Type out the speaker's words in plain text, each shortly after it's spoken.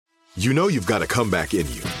You know you've got a comeback in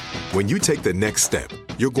you. When you take the next step,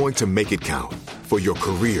 you're going to make it count. For your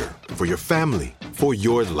career, for your family, for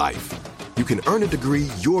your life. You can earn a degree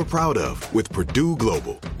you're proud of with Purdue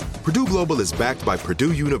Global. Purdue Global is backed by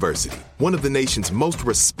Purdue University, one of the nation's most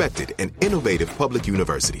respected and innovative public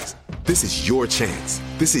universities. This is your chance.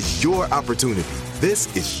 This is your opportunity.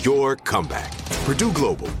 This is your comeback. Purdue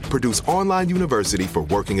Global, Purdue's online university for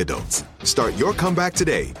working adults. Start your comeback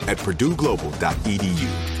today at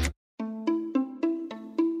purdueglobal.edu.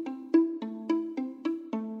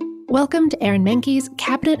 Welcome to Aaron Mahnke's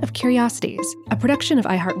Cabinet of Curiosities, a production of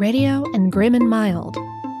iHeartRadio and Grim and Mild.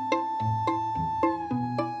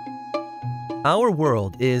 Our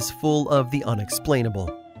world is full of the unexplainable.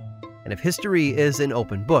 And if history is an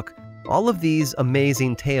open book, all of these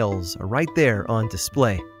amazing tales are right there on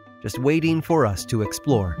display, just waiting for us to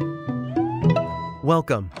explore.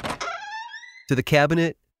 Welcome to the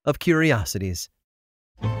Cabinet of Curiosities.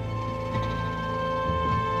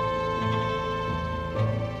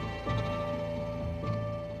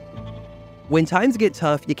 When times get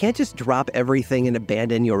tough, you can't just drop everything and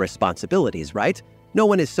abandon your responsibilities, right? No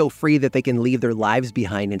one is so free that they can leave their lives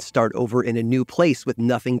behind and start over in a new place with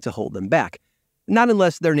nothing to hold them back. Not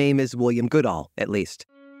unless their name is William Goodall, at least.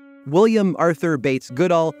 William Arthur Bates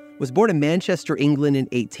Goodall was born in Manchester, England in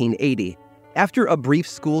 1880. After a brief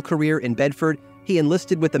school career in Bedford, he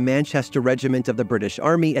enlisted with the Manchester Regiment of the British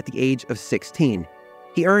Army at the age of 16.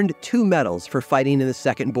 He earned 2 medals for fighting in the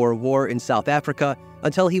Second Boer War in South Africa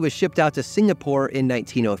until he was shipped out to Singapore in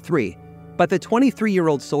 1903. But the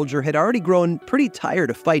 23-year-old soldier had already grown pretty tired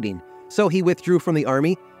of fighting, so he withdrew from the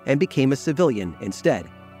army and became a civilian instead.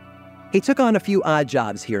 He took on a few odd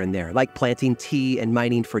jobs here and there, like planting tea and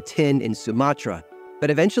mining for tin in Sumatra, but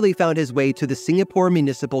eventually found his way to the Singapore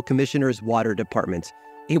Municipal Commissioner's Water Department.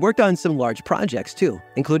 He worked on some large projects too,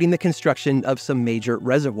 including the construction of some major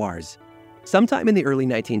reservoirs. Sometime in the early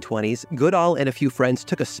 1920s, Goodall and a few friends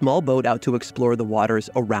took a small boat out to explore the waters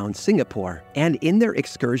around Singapore. And in their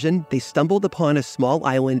excursion, they stumbled upon a small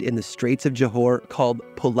island in the Straits of Johor called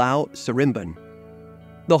Pulau Seremban.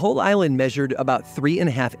 The whole island measured about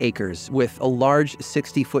 3.5 acres, with a large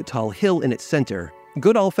 60-foot-tall hill in its center.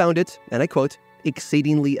 Goodall found it, and I quote,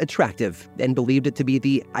 exceedingly attractive, and believed it to be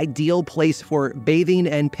the ideal place for bathing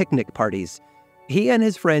and picnic parties. He and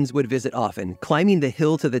his friends would visit often, climbing the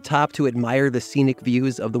hill to the top to admire the scenic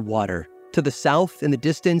views of the water. To the south, in the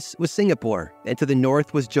distance, was Singapore, and to the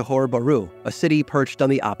north was Johor Bahru, a city perched on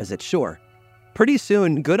the opposite shore. Pretty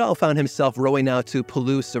soon, Goodall found himself rowing out to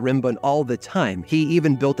Pulau Seremban all the time. He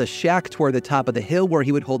even built a shack toward the top of the hill where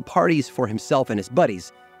he would hold parties for himself and his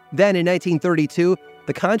buddies. Then, in 1932,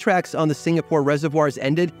 the contracts on the Singapore reservoirs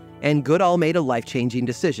ended, and Goodall made a life-changing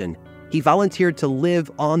decision. He volunteered to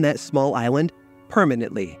live on that small island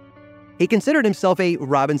permanently. He considered himself a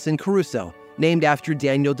Robinson Crusoe, named after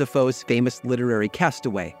Daniel Defoe's famous literary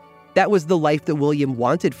Castaway. That was the life that William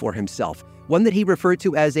wanted for himself, one that he referred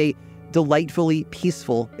to as a delightfully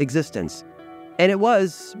peaceful existence. And it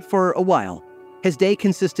was for a while. His day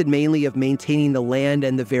consisted mainly of maintaining the land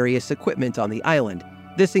and the various equipment on the island.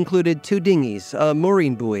 This included 2 dinghies, a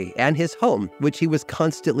mooring buoy, and his home, which he was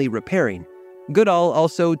constantly repairing. Goodall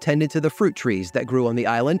also tended to the fruit trees that grew on the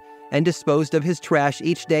island and disposed of his trash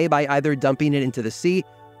each day by either dumping it into the sea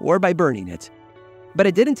or by burning it. But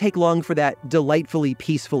it didn't take long for that delightfully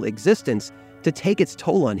peaceful existence to take its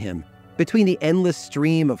toll on him. Between the endless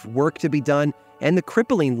stream of work to be done and the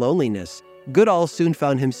crippling loneliness, Goodall soon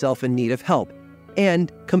found himself in need of help and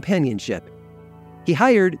companionship. He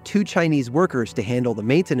hired 2 Chinese workers to handle the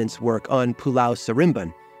maintenance work on Pulau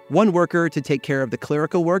Seremban, 1 worker to take care of the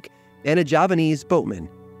clerical work, and a Javanese boatman.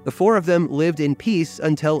 The 4 of them lived in peace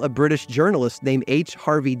until a British journalist named H.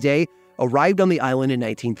 Harvey Day arrived on the island in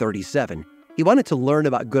 1937. He wanted to learn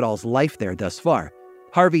about Goodall's life there thus far.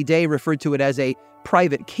 Harvey Day referred to it as a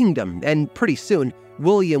private kingdom, and pretty soon,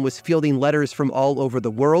 William was fielding letters from all over the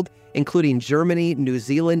world, including Germany, New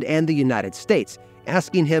Zealand, and the United States,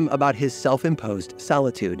 asking him about his self-imposed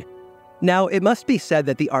solitude. Now, it must be said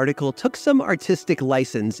that the article took some artistic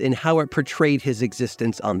license in how it portrayed his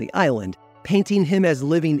existence on the island, painting him as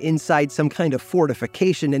living inside some kind of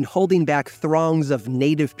fortification and holding back throngs of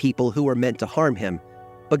native people who were meant to harm him.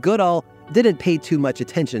 But Goodall didn't pay too much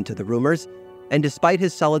attention to the rumors, and despite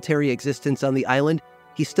his solitary existence on the island,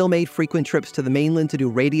 he still made frequent trips to the mainland to do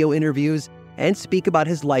radio interviews and speak about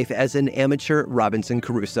his life as an amateur Robinson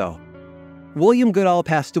Crusoe. William Goodall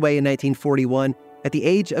passed away in 1941 at the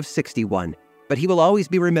age of 61, but he will always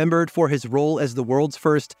be remembered for his role as the world's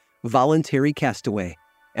first voluntary castaway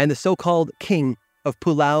and the so-called King of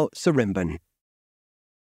Pulau Seremban.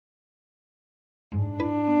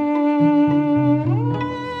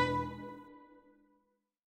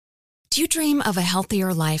 You dream of a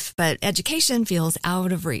healthier life, but education feels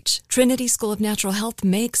out of reach. Trinity School of Natural Health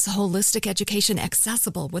makes holistic education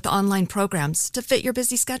accessible with online programs to fit your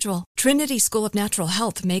busy schedule. Trinity School of Natural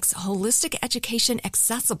Health makes holistic education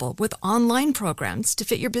accessible with online programs to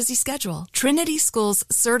fit your busy schedule. Trinity School's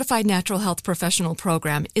Certified Natural Health Professional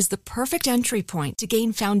Program is the perfect entry point to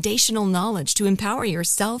gain foundational knowledge to empower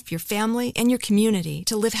yourself, your family, and your community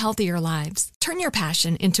to live healthier lives. Turn your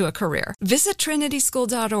passion into a career. Visit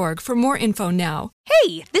trinityschool.org for more info now.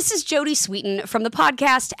 Hey, this is Jody Sweeten from the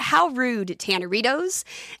podcast How Rude, Tanneritos.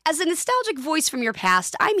 As a nostalgic voice from your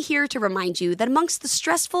past, I'm here to remind you that amongst the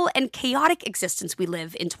stressful and chaotic existence we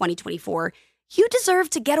live in 2024, you deserve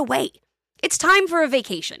to get away. It's time for a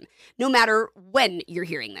vacation, no matter when you're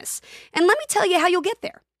hearing this. And let me tell you how you'll get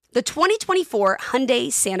there. The 2024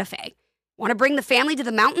 Hyundai Santa Fe. Want to bring the family to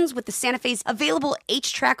the mountains with the Santa Fe's available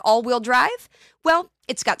H-Track all-wheel drive? Well,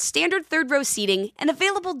 it's got standard third-row seating and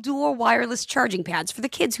available dual wireless charging pads for the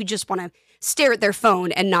kids who just want to stare at their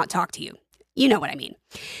phone and not talk to you. You know what I mean.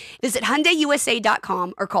 Visit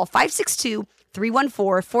HyundaiUSA.com or call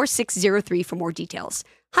 562-314-4603 for more details.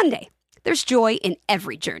 Hyundai, there's joy in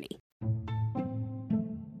every journey.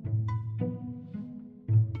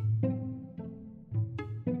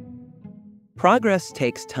 Progress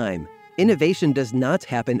takes time. Innovation does not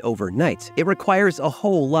happen overnight. It requires a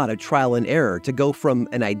whole lot of trial and error to go from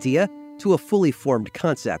an idea to a fully formed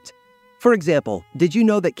concept. For example, did you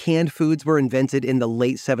know that canned foods were invented in the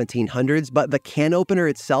late 1700s, but the can opener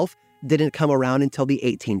itself didn't come around until the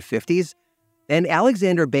 1850s? And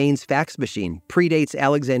Alexander Bain's fax machine predates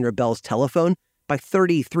Alexander Bell's telephone by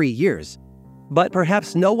 33 years. But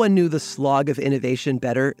perhaps no one knew the slog of innovation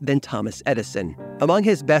better than Thomas Edison. Among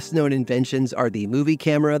his best-known inventions are the movie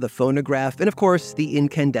camera, the phonograph, and of course, the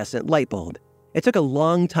incandescent light bulb. It took a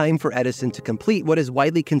long time for Edison to complete what is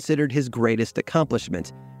widely considered his greatest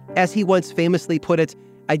accomplishment. As he once famously put it,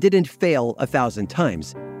 "I didn't fail 1,000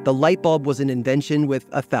 times. The light bulb was an invention with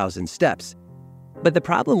 1,000 steps." But the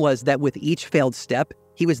problem was that with each failed step,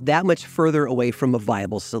 he was that much further away from a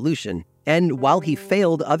viable solution. And while he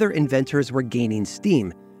failed, other inventors were gaining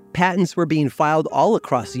steam. Patents were being filed all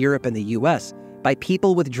across Europe and the US by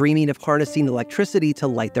people with dreaming of harnessing electricity to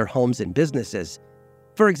light their homes and businesses.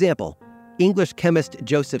 For example, English chemist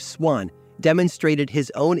Joseph Swan demonstrated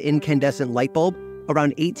his own incandescent light bulb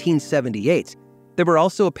around 1878. There were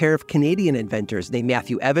also a pair of Canadian inventors named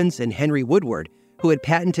Matthew Evans and Henry Woodward who had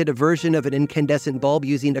patented a version of an incandescent bulb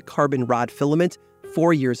using a carbon rod filament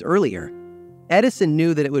 4 years earlier. Edison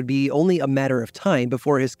knew that it would be only a matter of time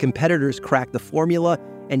before his competitors cracked the formula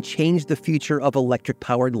and changed the future of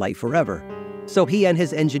electric-powered light forever. So he and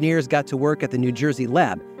his engineers got to work at the New Jersey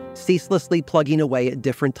lab, ceaselessly plugging away at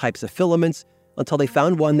different types of filaments until they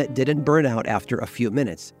found one that didn't burn out after a few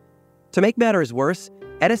minutes. To make matters worse,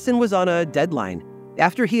 Edison was on a deadline.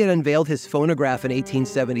 After he had unveiled his phonograph in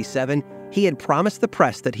 1877, he had promised the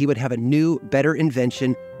press that he would have a new, better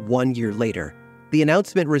invention 1 year later. The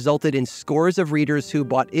announcement resulted in scores of readers who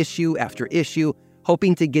bought issue after issue,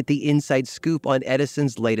 hoping to get the inside scoop on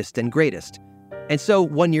Edison's latest and greatest. And so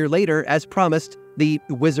 1 year later, as promised, the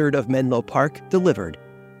Wizard of Menlo Park delivered.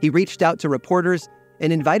 He reached out to reporters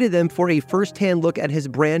and invited them for a first-hand look at his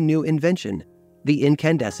brand new invention, the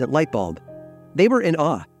incandescent light bulb. They were in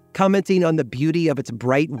awe, commenting on the beauty of its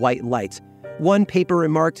bright white light. One paper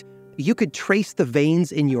remarked, "You could trace the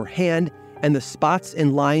veins in your hand and the spots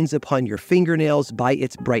and lines upon your fingernails by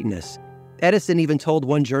its brightness." Edison even told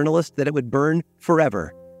one journalist that it would burn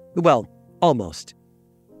forever. Well, almost.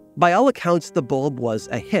 By all accounts, the bulb was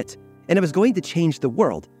a hit, and it was going to change the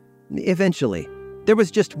world. Eventually. There was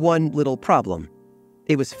just one little problem.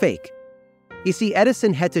 It was fake. You see,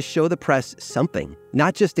 Edison had to show the press something,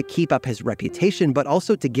 not just to keep up his reputation, but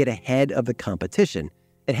also to get ahead of the competition.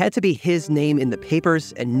 It had to be his name in the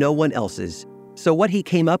papers and no one else's. So what he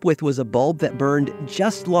came up with was a bulb that burned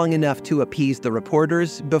just long enough to appease the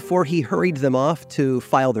reporters before he hurried them off to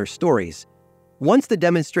file their stories. Once the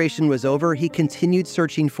demonstration was over, he continued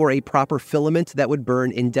searching for a proper filament that would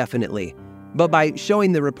burn indefinitely. But by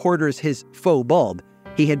showing the reporters his faux bulb,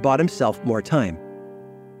 he had bought himself more time.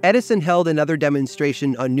 Edison held another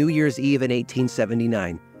demonstration on New Year's Eve in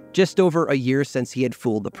 1879, just over a year since he had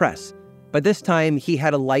fooled the press. But this time, he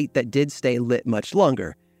had a light that did stay lit much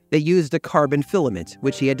longer. They used a carbon filament,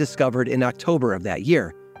 which he had discovered in October of that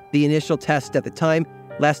year. The initial test at the time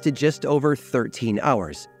lasted just over 13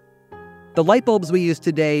 hours. The light bulbs we use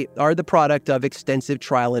today are the product of extensive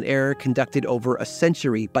trial and error conducted over a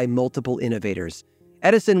century by multiple innovators.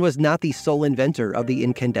 Edison was not the sole inventor of the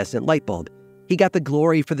incandescent light bulb. He got the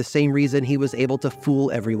glory for the same reason he was able to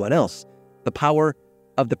fool everyone else: the power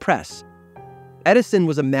of the press. Edison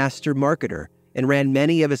was a master marketer and ran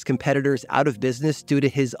many of his competitors out of business due to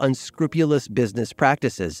his unscrupulous business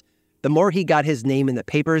practices. The more he got his name in the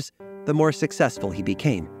papers, the more successful he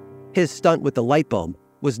became. His stunt with the light bulb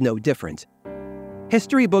was no different.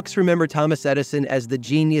 History books remember Thomas Edison as the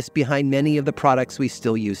genius behind many of the products we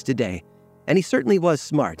still use today. And he certainly was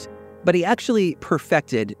smart, but he actually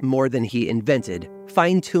perfected more than he invented,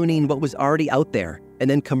 fine-tuning what was already out there and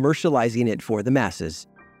then commercializing it for the masses.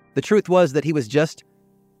 The truth was that he was just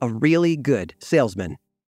a really good salesman.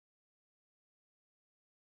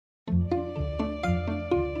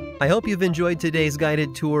 I hope you've enjoyed today's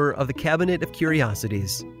guided tour of the Cabinet of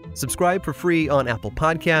Curiosities. Subscribe for free on Apple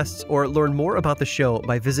Podcasts or learn more about the show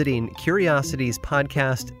by visiting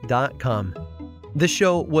curiositiespodcast.com. This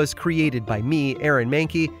show was created by me, Aaron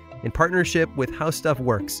Mahnke, in partnership with How Stuff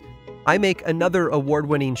Works. I make another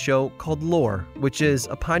award-winning show called Lore, which is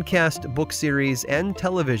a podcast, book series, and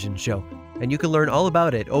television show, and you can learn all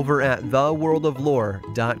about it over at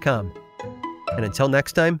theworldoflore.com. And until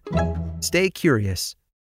next time, stay curious.